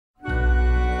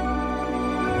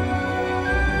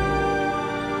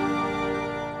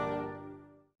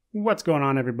What's going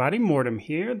on, everybody? Mortem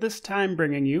here, this time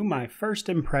bringing you my first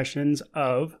impressions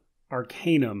of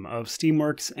Arcanum of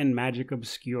Steamworks and Magick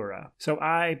Obscura. So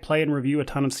I play and review a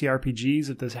ton of CRPGs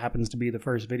if this happens to be the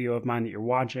first video of mine that you're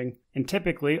watching, and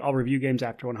typically I'll review games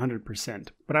after 100%.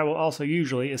 But I will also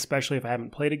usually, especially if I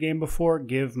haven't played a game before,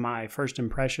 give my first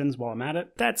impressions while I'm at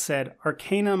it. That said,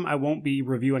 Arcanum I won't be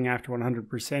reviewing after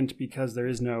 100% because there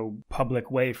is no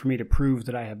public way for me to prove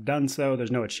that I have done so.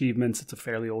 There's no achievements, it's a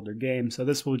fairly older game, so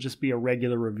this will just be a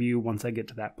regular review once I get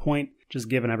to that point, just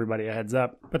giving everybody a heads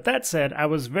up. But that said, I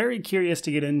was very curious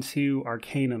to get into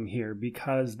Arcanum here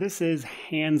because this is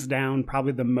hands down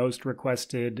probably the most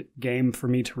requested game for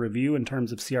me to review in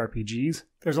terms of CRPGs.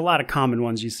 There's a lot of common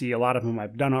ones you see, a lot of them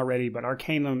I've done already, but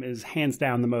Arcanum is hands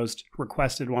down the most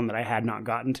requested one that I had not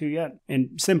gotten to yet.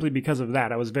 And simply because of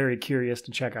that, I was very curious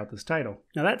to check out this title.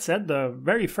 Now that said, the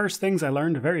very first things I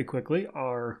learned very quickly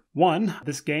are, one,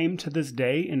 this game to this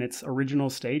day in its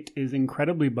original state is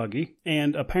incredibly buggy,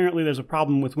 and apparently there's a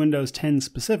problem with Windows 10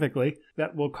 specifically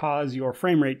that will cause your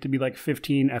frame rate to be like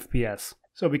 15 FPS.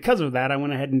 So because of that, I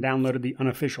went ahead and downloaded the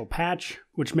unofficial patch,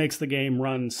 which makes the game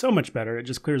run so much better. It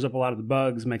just clears up a lot of the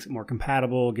bugs, makes it more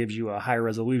compatible, gives you a higher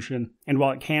resolution. And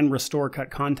while it can restore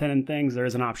cut content and things, there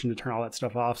is an option to turn all that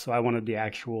stuff off. So I wanted the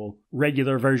actual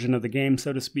regular version of the game,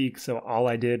 so to speak. So all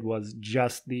I did was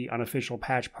just the unofficial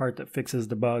patch part that fixes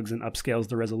the bugs and upscales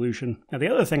the resolution. Now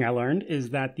the other thing I learned is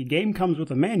that the game comes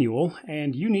with a manual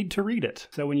and you need to read it.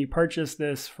 So when you purchase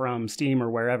this from Steam or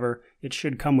wherever, it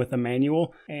should come with a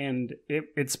manual, and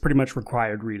it's pretty much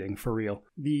required reading, for real.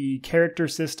 The character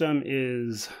system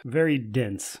is very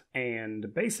dense, and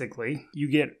basically, you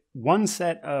get one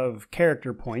set of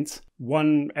character points,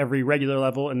 one every regular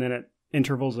level, and then at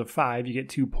intervals of 5, you get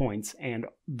 2 points, and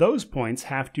those points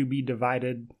have to be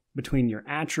divided between your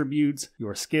attributes,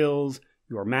 your skills,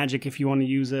 your magic if you want to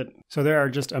use it. So there are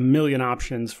just a million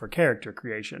options for character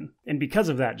creation. And because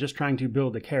of that, just trying to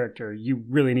build a character, you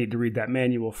really need to read that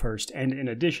manual first. And in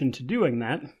addition to doing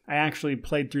that, I actually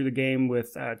played through the game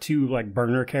with 2 like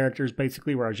burner characters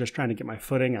basically, where I was just trying to get my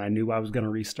footing and I knew I was going to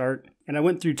restart. And I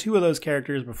went through 2 of those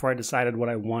characters before I decided what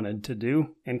I wanted to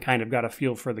do and kind of got a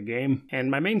feel for the game.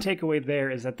 And my main takeaway there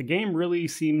is that the game really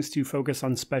seems to focus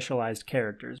on specialized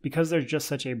characters. Because there's just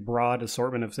such a broad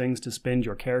assortment of things to spend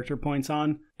your character points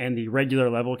on, and the regular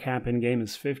level cap in-game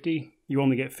is 50, you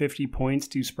only get 50 points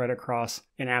to spread across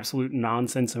an absolute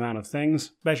nonsense amount of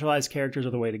things. Specialized characters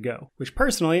are the way to go, which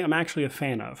personally I'm actually a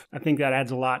fan of. I think that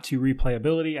adds a lot to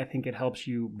replayability. I think it helps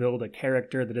you build a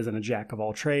character that isn't a jack of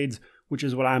all trades, which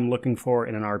is what I'm looking for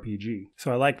in an RPG.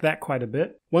 So I like that quite a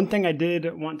bit. One thing I did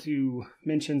want to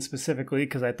mention specifically,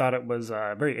 because I thought it was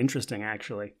very interesting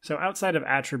actually. So outside of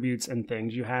attributes and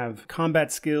things, you have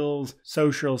combat skills,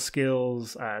 social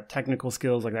skills, technical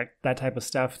skills, like that type of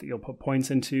stuff that you'll put points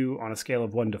into on a scale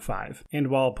of 1 to 5. And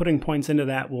while putting points into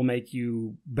that will make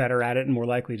you better at it and more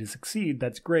likely to succeed,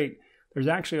 that's great. There's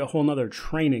actually a whole nother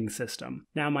training system.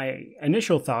 Now, my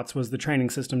initial thoughts was the training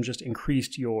system just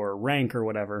increased your rank or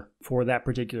whatever for that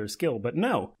particular skill, but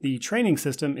no, the training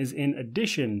system is in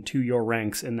addition to your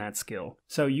ranks in that skill.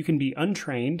 So you can be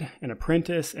untrained, an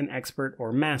apprentice, an expert,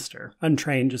 or master.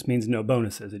 Untrained just means no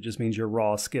bonuses, it just means your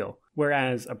raw skill.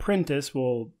 Whereas apprentice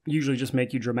will usually just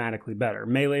make you dramatically better.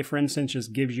 Melee, for instance,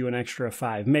 just gives you an extra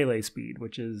 5 melee speed,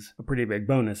 which is a pretty big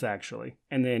bonus, actually.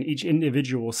 And then each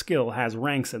individual skill has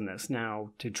ranks in this.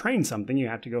 Now, to train something, you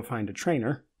have to go find a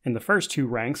trainer. In the first 2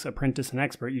 ranks, apprentice and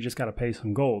expert, you just got to pay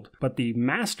some gold. But the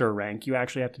master rank, you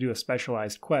actually have to do a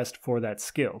specialized quest for that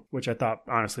skill, which I thought,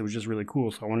 honestly, was just really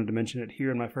cool, so I wanted to mention it here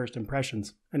in my first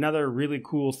impressions. Another really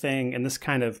cool thing, and this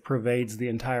kind of pervades the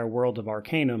entire world of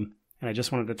Arcanum, and I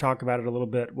just wanted to talk about it a little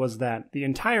bit, was that the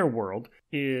entire world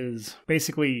is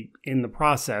basically in the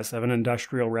process of an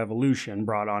industrial revolution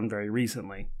brought on very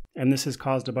recently. And this has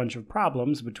caused a bunch of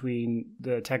problems between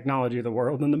the technology of the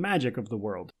world and the magic of the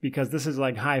world, because this is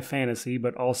like high fantasy,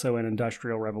 but also an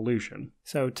industrial revolution.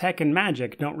 So tech and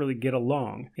magic don't really get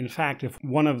along. In fact, if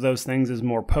one of those things is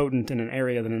more potent in an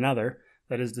area than another,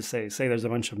 that is to say there's a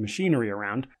bunch of machinery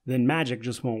around, then magic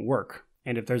just won't work.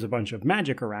 And if there's a bunch of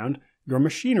magic around, your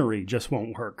machinery just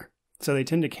won't work. So they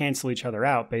tend to cancel each other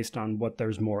out based on what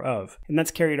there's more of. And that's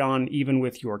carried on even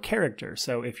with your character.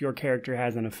 So if your character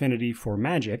has an affinity for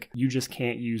magic, you just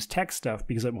can't use tech stuff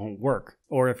because it won't work.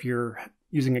 Or if you're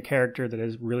using a character that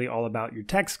is really all about your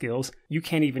tech skills, you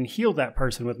can't even heal that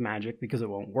person with magic because it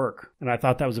won't work. And I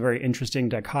thought that was a very interesting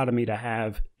dichotomy to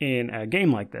have in a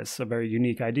game like this, a very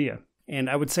unique idea. And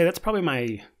I would say that's probably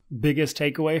my biggest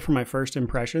takeaway from my first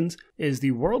impressions is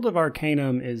the world of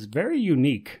Arcanum is very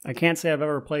unique. I can't say I've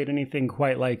ever played anything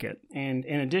quite like it. And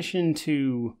in addition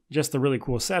to just the really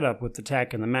cool setup with the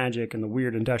tech and the magic and the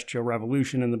weird industrial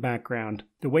revolution in the background,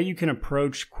 the way you can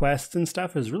approach quests and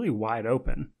stuff is really wide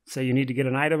open. Say you need to get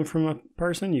an item from a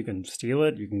person, you can steal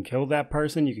it, you can kill that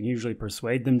person, you can usually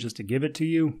persuade them just to give it to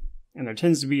you. And there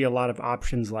tends to be a lot of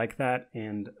options like that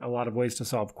and a lot of ways to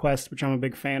solve quests, which I'm a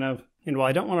big fan of. And while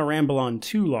I don't want to ramble on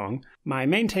too long, my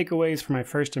main takeaways for my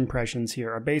first impressions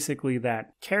here are basically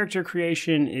that character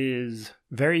creation is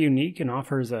very unique and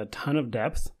offers a ton of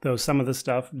depth, though some of the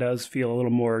stuff does feel a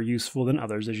little more useful than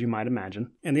others, as you might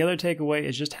imagine. And the other takeaway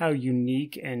is just how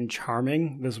unique and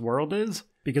charming this world is,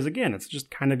 because again, it's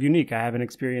just kind of unique. I haven't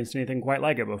experienced anything quite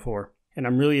like it before, and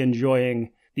I'm really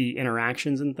enjoying the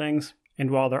interactions and things. And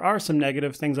while there are some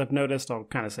negative things I've noticed, I'll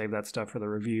kind of save that stuff for the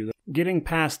review. Getting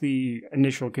past the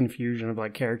initial confusion of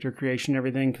like character creation and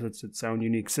everything, because it's its own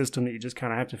unique system that you just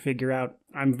kind of have to figure out,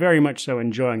 I'm very much so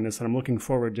enjoying this, and I'm looking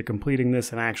forward to completing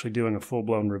this and actually doing a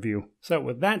full-blown review. So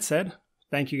with that said,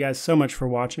 thank you guys so much for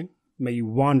watching. May you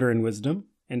wander in wisdom,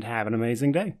 and have an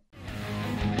amazing day.